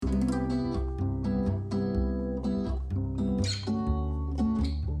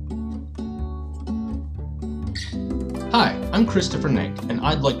I'm Christopher Nank, and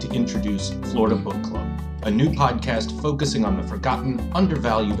I'd like to introduce Florida Book Club, a new podcast focusing on the forgotten,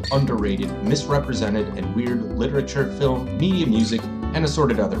 undervalued, underrated, misrepresented, and weird literature, film, media, music, and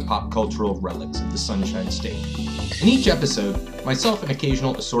assorted other pop cultural relics of the Sunshine State. In each episode, myself and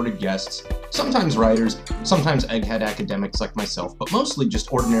occasional assorted guests, sometimes writers, sometimes egghead academics like myself, but mostly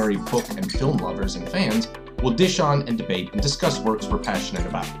just ordinary book and film lovers and fans, will dish on and debate and discuss works we're passionate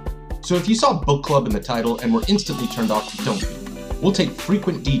about. So if you saw book club in the title and were instantly turned off, don't be. We'll take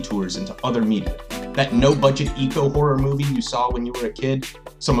frequent detours into other media. That no-budget eco-horror movie you saw when you were a kid,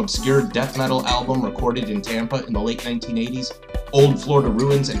 some obscure death metal album recorded in Tampa in the late 1980s, old Florida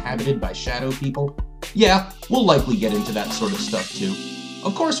ruins inhabited by shadow people. Yeah, we'll likely get into that sort of stuff too.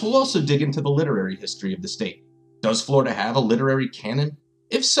 Of course, we'll also dig into the literary history of the state. Does Florida have a literary canon?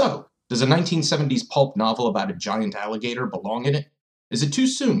 If so, does a 1970s pulp novel about a giant alligator belong in it? Is it too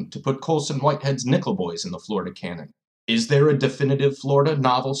soon to put Colson Whitehead's Nickel Boys in the Florida canon? Is there a definitive Florida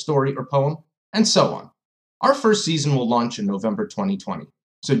novel, story, or poem? And so on. Our first season will launch in November 2020,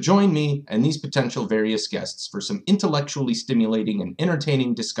 so join me and these potential various guests for some intellectually stimulating and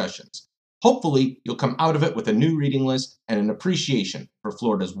entertaining discussions. Hopefully, you'll come out of it with a new reading list and an appreciation for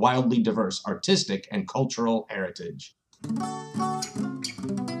Florida's wildly diverse artistic and cultural heritage.